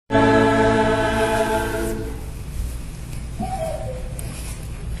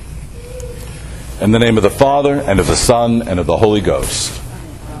In the name of the Father, and of the Son, and of the Holy Ghost.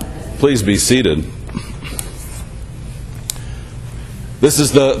 Please be seated. This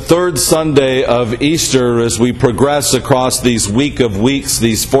is the third Sunday of Easter as we progress across these week of weeks,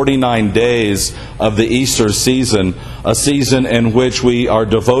 these 49 days of the Easter season, a season in which we are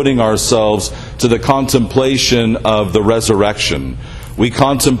devoting ourselves to the contemplation of the resurrection. We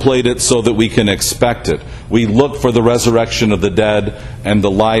contemplate it so that we can expect it. We look for the resurrection of the dead and the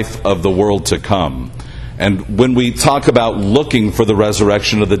life of the world to come. And when we talk about looking for the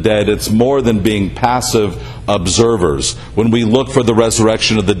resurrection of the dead, it's more than being passive observers. When we look for the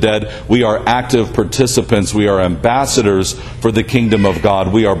resurrection of the dead, we are active participants. We are ambassadors for the kingdom of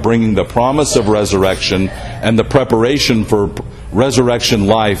God. We are bringing the promise of resurrection and the preparation for resurrection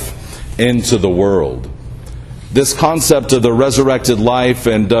life into the world. This concept of the resurrected life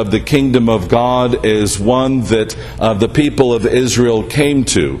and of the kingdom of God is one that the people of Israel came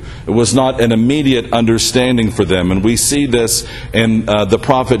to. It was not an immediate understanding for them. And we see this in the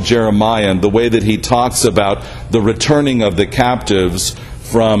prophet Jeremiah and the way that he talks about the returning of the captives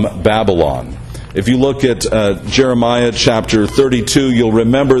from Babylon. If you look at Jeremiah chapter 32, you'll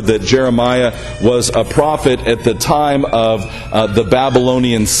remember that Jeremiah was a prophet at the time of the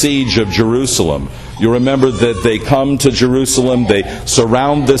Babylonian siege of Jerusalem. You remember that they come to Jerusalem, they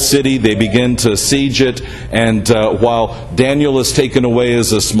surround the city, they begin to siege it, and while Daniel is taken away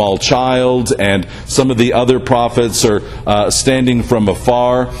as a small child, and some of the other prophets are standing from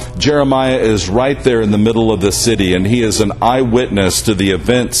afar, Jeremiah is right there in the middle of the city, and he is an eyewitness to the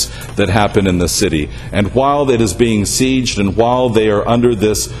events that happen in the city. And while it is being sieged, and while they are under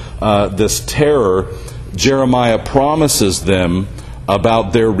this terror, Jeremiah promises them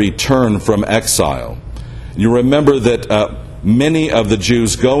about their return from exile. You remember that many of the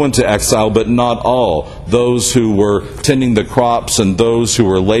Jews go into exile, but not all. Those who were tending the crops and those who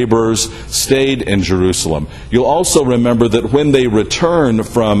were laborers stayed in Jerusalem. You'll also remember that when they return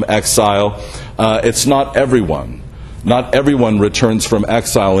from exile, it's not everyone. Not everyone returns from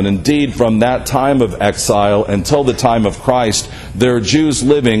exile. And indeed, from that time of exile until the time of Christ, there are Jews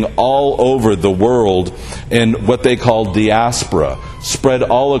living all over the world in what they call diaspora, spread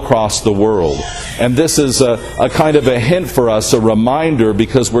all across the world. And this is a kind of a hint for us, a reminder,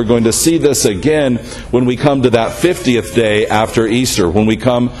 because we're going to see this again when we come to that 50th day after Easter, when we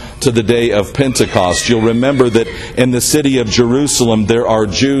come to the day of Pentecost. You'll remember that in the city of Jerusalem there are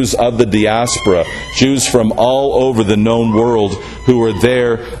Jews of the diaspora, Jews from all over the known world who are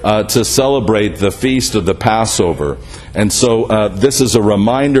there to celebrate the feast of the Passover. And so this is a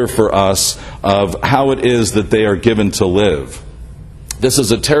reminder for us of how it is that they are given to live. This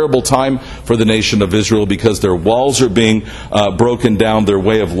is a terrible time for the nation of Israel because their walls are being broken down, their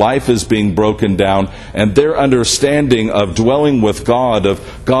way of life is being broken down, and their understanding of dwelling with God, of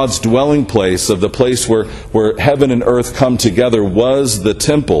God's dwelling place, of the place where heaven and earth come together, was the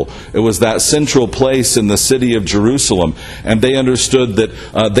temple. It was that central place in the city of Jerusalem. And they understood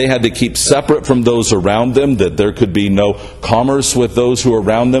that they had to keep separate from those around them, that there could be no commerce with those who were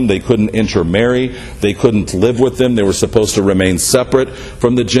around them. They couldn't intermarry. They couldn't live with them. They were supposed to remain separate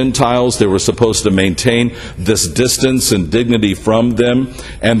from the Gentiles. They were supposed to maintain this distance and dignity from them.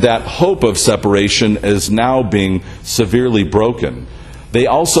 And that hope of separation is now being severely broken. They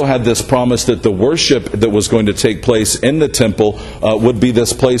also had this promise that the worship that was going to take place in the temple would be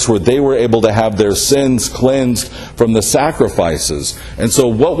this place where they were able to have their sins cleansed from the sacrifices. And so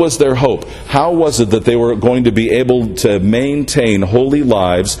what was their hope? How was it that they were going to be able to maintain holy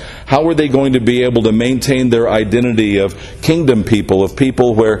lives? How were they going to be able to maintain their identity of kingdom people, of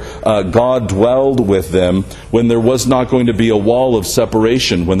people where God dwelled with them, when there was not going to be a wall of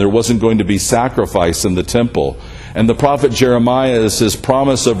separation, when there wasn't going to be sacrifice in the temple? And the prophet Jeremiah, as his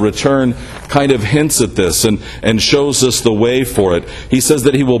promise of return, kind of hints at this and shows us the way for it. He says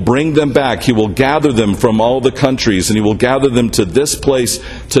that he will bring them back. He will gather them from all the countries, and he will gather them to this place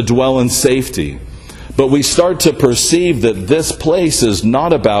to dwell in safety. But we start to perceive that this place is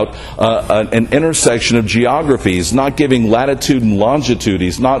not about an intersection of geography. He's not giving latitude and longitude.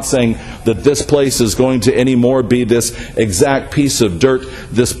 He's not saying that this place is going to anymore be this exact piece of dirt.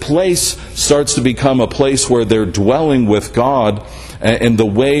 This place starts to become a place where they're dwelling with God in the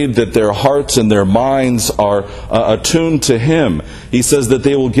way that their hearts and their minds are attuned to Him. He says that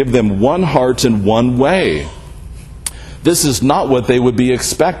they will give them one heart and one way. This is not what they would be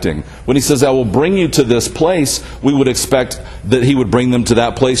expecting. When he says, I will bring you to this place, we would expect that he would bring them to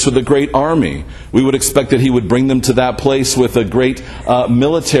that place with a great army. We would expect that he would bring them to that place with a great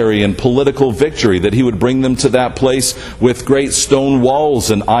military and political victory, that he would bring them to that place with great stone walls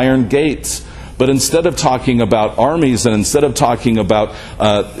and iron gates. But instead of talking about armies and instead of talking about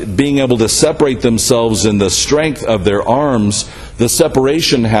being able to separate themselves in the strength of their arms, the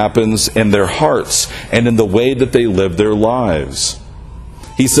separation happens in their hearts and in the way that they live their lives.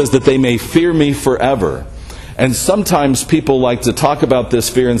 He says that they may fear me forever. And sometimes people like to talk about this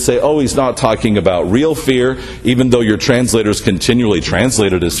fear and say, oh, he's not talking about real fear, even though your translators continually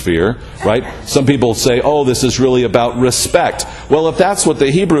translate it as fear, right? Some people say, oh, this is really about respect. Well, if that's what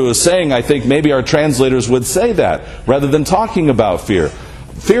the Hebrew is saying, I think maybe our translators would say that, rather than talking about fear.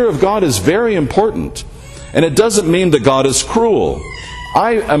 Fear of God is very important. And it doesn't mean that God is cruel.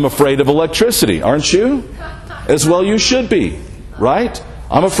 I am afraid of electricity, aren't you? As well you should be, right?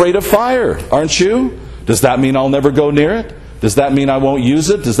 I'm afraid of fire, aren't you? Does that mean I'll never go near it? Does that mean I won't use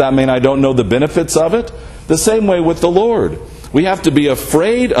it? Does that mean I don't know the benefits of it? The same way with the Lord. We have to be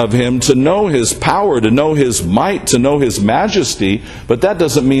afraid of Him to know His power, to know His might, to know His majesty. But that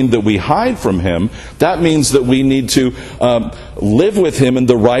doesn't mean that we hide from Him. That means that we need to live with Him in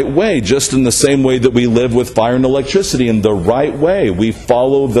the right way, just in the same way that we live with fire and electricity, in the right way. We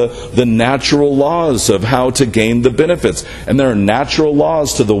follow the natural laws of how to gain the benefits. And there are natural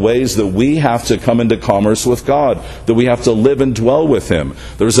laws to the ways that we have to come into commerce with God, that we have to live and dwell with Him.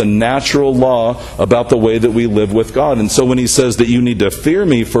 There's a natural law about the way that we live with God. And so when He says that you need to fear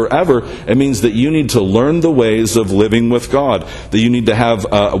me forever, it means that you need to learn the ways of living with God, that you need to have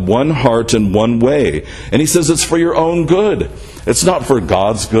one heart and one way. And He says it's for your own good. It's not for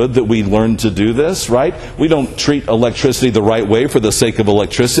God's good that we learn to do this, right? We don't treat electricity the right way for the sake of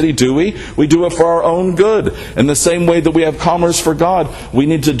electricity, do we? We do it for our own good. In the same way that we have commerce for God, we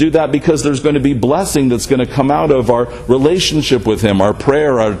need to do that because there's going to be blessing that's going to come out of our relationship with Him, our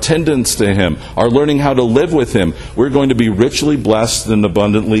prayer, our attendance to Him, our learning how to live with Him. We're going to be richly blessed and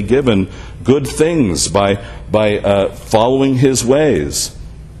abundantly given good things by following His ways.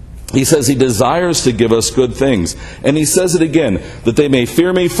 He says He desires to give us good things. And He says it again, that they may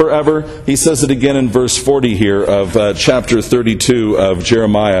fear me forever. He says it again in verse 40 here of chapter 32 of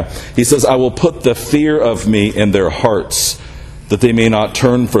Jeremiah. He says, I will put the fear of me in their hearts, that they may not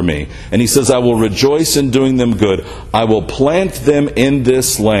turn from me. And He says, I will rejoice in doing them good. I will plant them in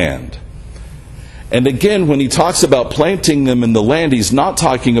this land. And again, when He talks about planting them in the land, He's not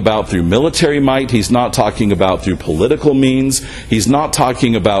talking about through military might. He's not talking about through political means. He's not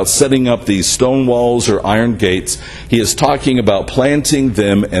talking about setting up these stone walls or iron gates. He is talking about planting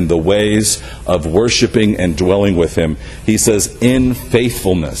them in the ways of worshiping and dwelling with Him. He says, in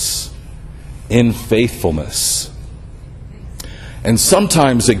faithfulness. In faithfulness. And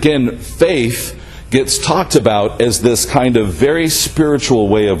sometimes, again, faith gets talked about as this kind of very spiritual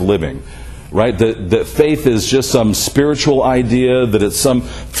way of living. Right? That faith is just some spiritual idea, that it's some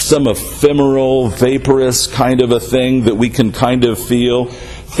ephemeral, vaporous kind of a thing that we can kind of feel.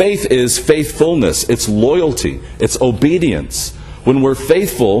 Faith is faithfulness. It's loyalty. It's obedience. When we're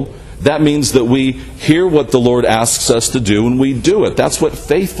faithful, that means that we hear what the Lord asks us to do and we do it. That's what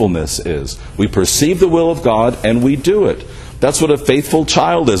faithfulness is. We perceive the will of God and we do it. That's what a faithful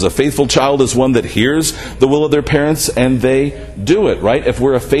child is. A faithful child is one that hears the will of their parents and they do it, right? If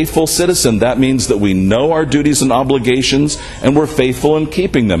we're a faithful citizen, that means that we know our duties and obligations and we're faithful in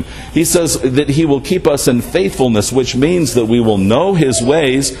keeping them. He says that He will keep us in faithfulness, which means that we will know His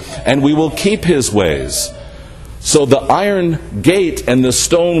ways and we will keep His ways. So the iron gate and the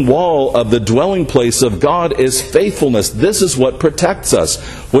stone wall of the dwelling place of God is faithfulness. This is what protects us.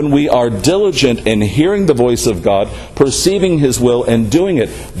 When we are diligent in hearing the voice of God, perceiving His will and doing it,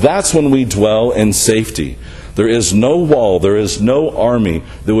 that's when we dwell in safety. There is no wall, there is no army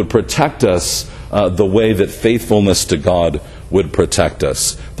that would protect us the way that faithfulness to God would protect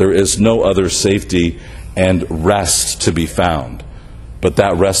us. There is no other safety and rest to be found, but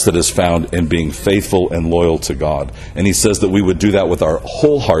that rest that is found in being faithful and loyal to God. And He says that we would do that with our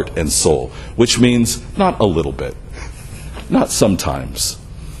whole heart and soul, which means not a little bit, not sometimes,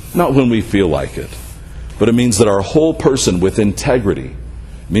 not when we feel like it, but it means that our whole person with integrity.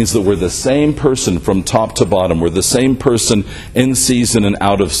 It means that we're the same person from top to bottom. We're the same person in season and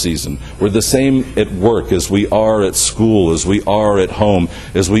out of season. We're the same at work as we are at school, as we are at home,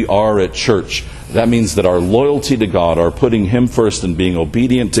 as we are at church. That means that our loyalty to God, our putting Him first and being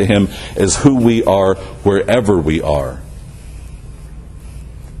obedient to Him, is who we are wherever we are.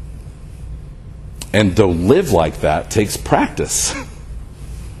 And to live like that takes practice.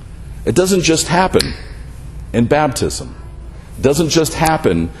 It doesn't just happen in baptism. It doesn't just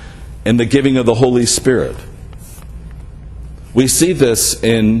happen in the giving of the Holy Spirit. We see this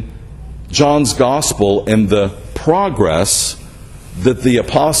in John's Gospel in the progress that the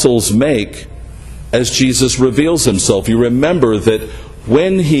apostles make as Jesus reveals Himself. You remember that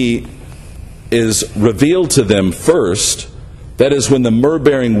when He is revealed to them first, that is when the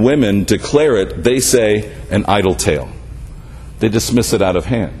myrrh-bearing women declare it, they say an idle tale. They dismiss it out of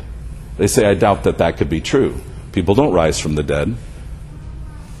hand. They say, I doubt that that could be true. People don't rise from the dead.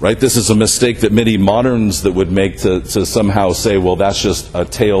 Right? This is a mistake that many moderns that would make to somehow say, well, that's just a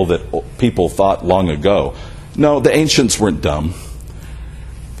tale that people thought long ago. No, the ancients weren't dumb.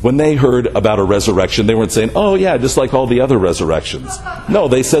 When they heard about a resurrection, they weren't saying, oh yeah, just like all the other resurrections. No,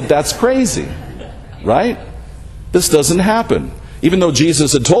 they said, that's crazy. Right? This doesn't happen. Even though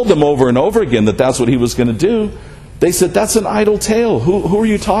Jesus had told them over and over again that that's what he was going to do, they said, that's an idle tale. Who are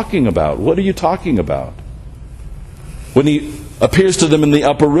you talking about? What are you talking about? When he appears to them in the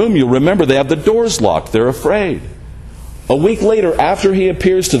upper room, you'll remember they have the doors locked. They're afraid. A week later, after he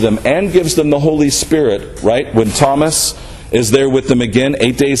appears to them and gives them the Holy Spirit, right, when Thomas is there with them again,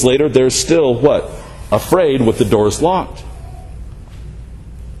 8 days later, they're still, what? Afraid with the doors locked.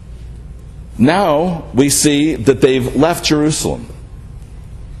 Now we see that they've left Jerusalem.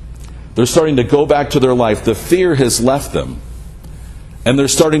 They're starting to go back to their life. The fear has left them. And they're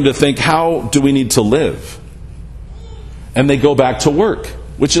starting to think, how do we need to live? And they go back to work,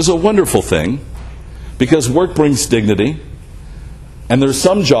 which is a wonderful thing, because work brings dignity. And there's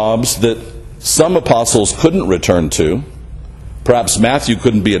some jobs that some apostles couldn't return to. Perhaps Matthew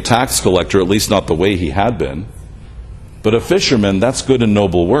couldn't be a tax collector, at least not the way he had been. But a fisherman, that's good and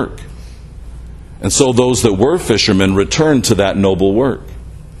noble work. And so those that were fishermen returned to that noble work.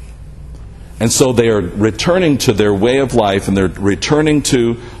 And so they are returning to their way of life, and they're returning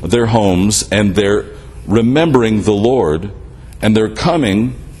to their homes, and they're remembering the Lord, and they're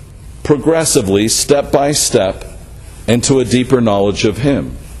coming progressively, step by step, into a deeper knowledge of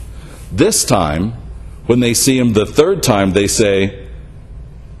Him. This time, when they see Him the third time, they say,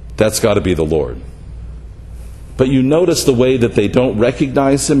 that's got to be the Lord. But you notice the way that they don't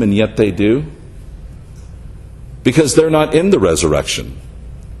recognize Him, and yet they do? Because they're not in the resurrection.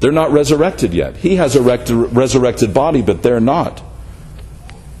 They're not resurrected yet. He has a resurrected body, but they're not.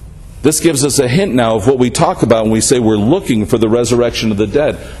 This gives us a hint now of what we talk about when we say we're looking for the resurrection of the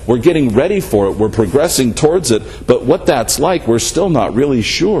dead. We're getting ready for it. We're progressing towards it. But what that's like, we're still not really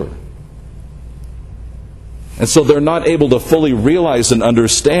sure. And so they're not able to fully realize and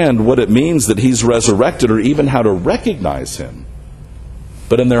understand what it means that He's resurrected, or even how to recognize Him.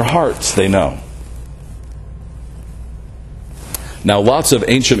 But in their hearts, they know. Now, lots of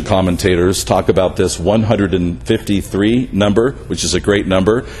ancient commentators talk about this 153 number, which is a great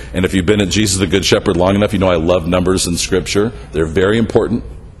number. And if you've been at Jesus the Good Shepherd long enough, you know I love numbers in Scripture. They're very important,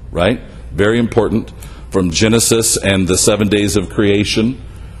 right? Very important. From Genesis and the 7 days of creation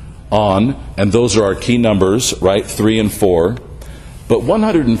on. And those are our key numbers, right? 3 and 4. But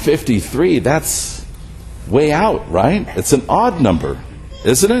 153, that's way out, right? It's an odd number,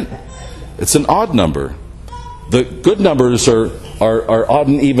 isn't it? It's an odd number. The good numbers are odd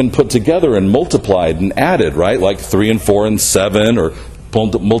and even put together and multiplied and added, right? Like 3 and 4 and 7, or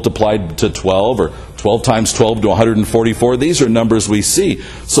multiplied to 12, or 12 times 12 to 144. These are numbers we see.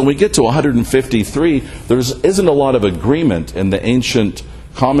 So when we get to 153, there isn't a lot of agreement in the ancient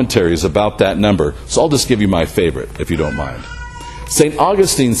commentaries about that number. So I'll just give you my favorite, if you don't mind. St.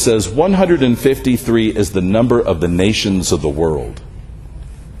 Augustine says 153 is the number of the nations of the world.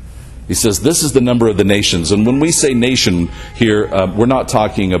 He says this is the number of the nations. And when we say nation here, we're not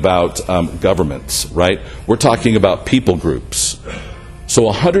talking about governments, right? We're talking about people groups. So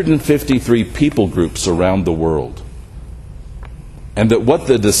 153 people groups around the world. And that what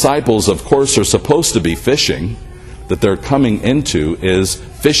the disciples, of course, are supposed to be fishing, that they're coming into, is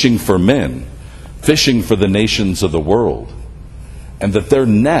fishing for men, fishing for the nations of the world. And that their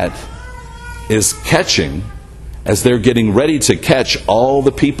net is catching, as they're getting ready to catch all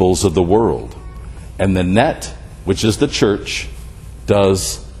the peoples of the world. And the net, which is the church,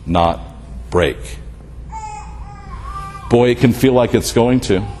 does not break. Boy, it can feel like it's going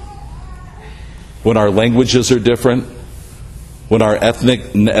to. When our languages are different, when our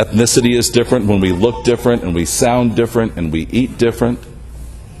ethnicity is different, when we look different and we sound different and we eat different.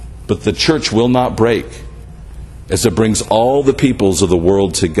 But the church will not break, as it brings all the peoples of the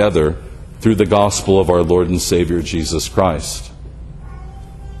world together through the gospel of our Lord and Savior Jesus Christ.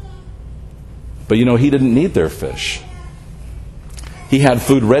 But you know, He didn't need their fish. He had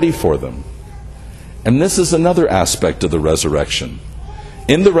food ready for them. And this is another aspect of the resurrection.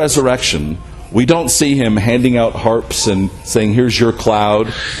 In the resurrection, we don't see Him handing out harps and saying, here's your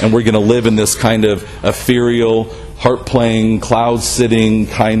cloud, and we're going to live in this kind of ethereal, harp-playing, cloud-sitting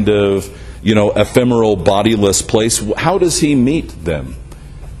kind of, ephemeral, bodiless place. How does He meet them?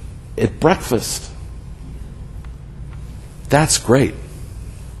 At breakfast. That's great.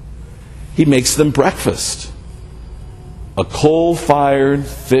 He makes them breakfast. A coal-fired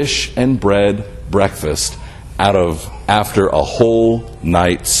fish and bread breakfast after a whole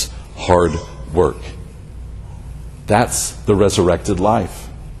night's hard work. That's the resurrected life.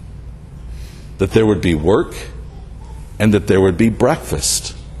 That there would be work and that there would be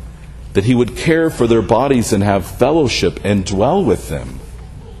breakfast. That he would care for their bodies and have fellowship and dwell with them.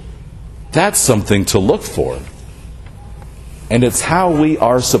 That's something to look for. And it's how we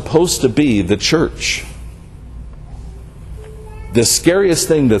are supposed to be the church. The scariest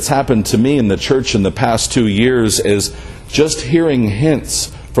thing that's happened to me in the church in the past 2 years is just hearing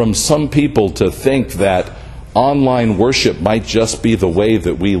hints from some people to think that online worship might just be the way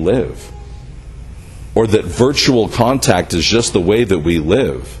that we live. Or that virtual contact is just the way that we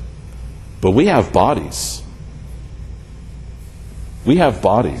live. But we have bodies. We have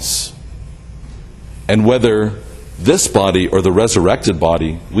bodies. And whether this body or the resurrected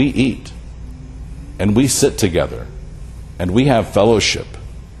body, we eat. And we sit together. And we have fellowship.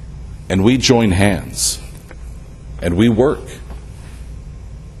 And we join hands. And we work.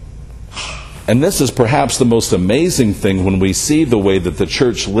 And this is perhaps the most amazing thing when we see the way that the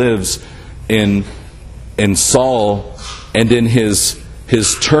church lives in Saul and in his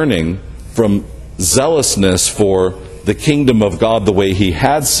turning from zealousness for the kingdom of God the way he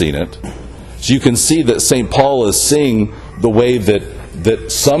had seen it. So you can see that St. Paul is seeing the way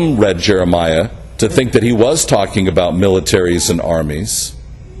that some read Jeremiah to think that he was talking about militaries and armies.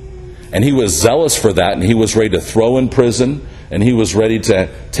 And he was zealous for that, and he was ready to throw in prison, and he was ready to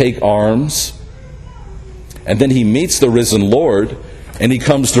take arms. And then he meets the risen Lord, and he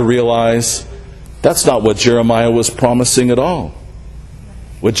comes to realize that's not what Jeremiah was promising at all.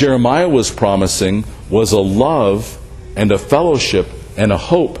 What Jeremiah was promising was a love and a fellowship and a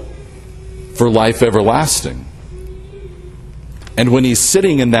hope for life everlasting. And when he's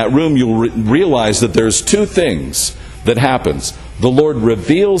sitting in that room, you'll realize that there's two things that happens. The Lord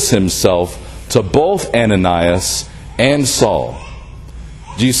reveals himself to both Ananias and Saul.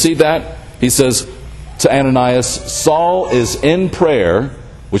 Do you see that? He says to Ananias, Saul is in prayer,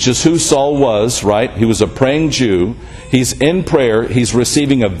 which is who Saul was, right? He was a praying Jew. He's in prayer. He's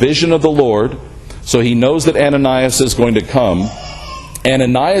receiving a vision of the Lord. So he knows that Ananias is going to come.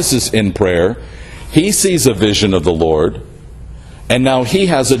 Ananias is in prayer. He sees a vision of the Lord. And now he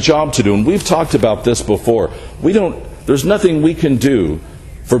has a job to do. And we've talked about this before. There's nothing we can do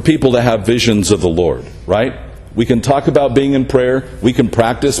for people to have visions of the Lord, right? We can talk about being in prayer. We can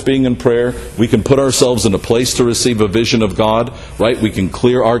practice being in prayer. We can put ourselves in a place to receive a vision of God, right? We can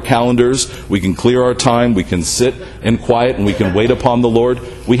clear our calendars. We can clear our time. We can sit in quiet and we can wait upon the Lord.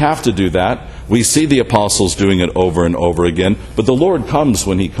 We have to do that. We see the apostles doing it over and over again. But the Lord comes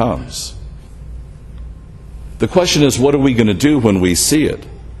when he comes. The question is, what are we going to do when we see it?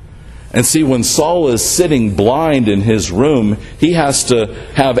 And see, when Saul is sitting blind in his room, he has to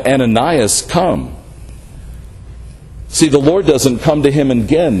have Ananias come. See, the Lord doesn't come to him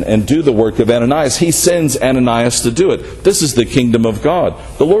again and do the work of Ananias. He sends Ananias to do it. This is the kingdom of God.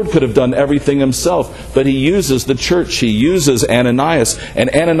 The Lord could have done everything himself, but he uses the church. He uses Ananias. And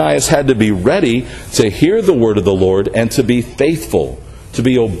Ananias had to be ready to hear the word of the Lord and to be faithful, to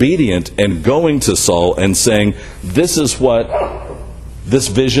be obedient and going to Saul and saying, this is what this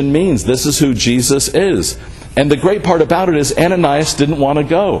vision means. This is who Jesus is. And the great part about it is Ananias didn't want to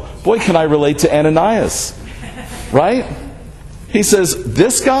go. Boy, can I relate to Ananias. Right? He says,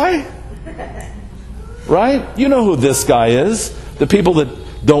 this guy? Right? You know who this guy is. The people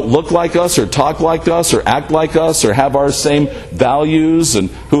that don't look like us or talk like us or act like us or have our same values and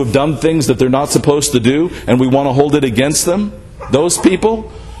who have done things that they're not supposed to do and we want to hold it against them. Those people,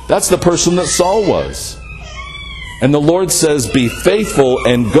 that's the person that Saul was. And the Lord says, be faithful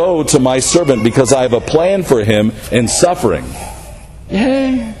and go to my servant because I have a plan for him in suffering.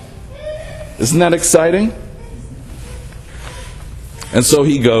 Yay! Isn't that exciting? And so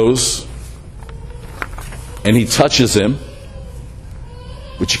he goes and he touches him,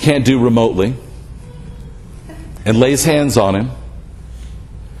 which you can't do remotely, and lays hands on him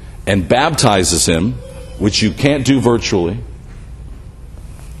and baptizes him, which you can't do virtually.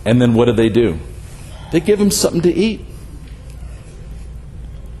 And then what do? They give him something to eat.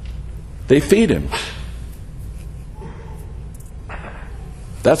 They feed him.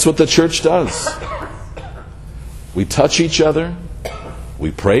 That's what the church does. We touch each other. We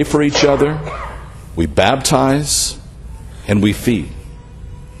pray for each other, we baptize, and we feed.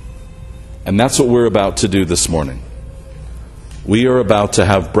 And that's what we're about to do this morning. We are about to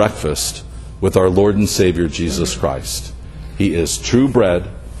have breakfast with our Lord and Savior Jesus Christ. He is true bread,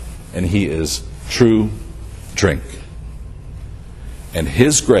 and He is true drink. And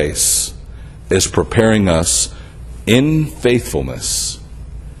His grace is preparing us in faithfulness,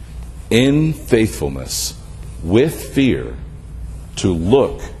 with fear, to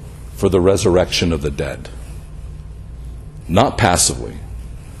look for the resurrection of the dead. Not passively,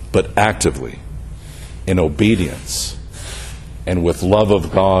 but actively, in obedience, and with love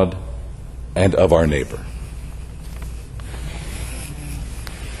of God and of our neighbor.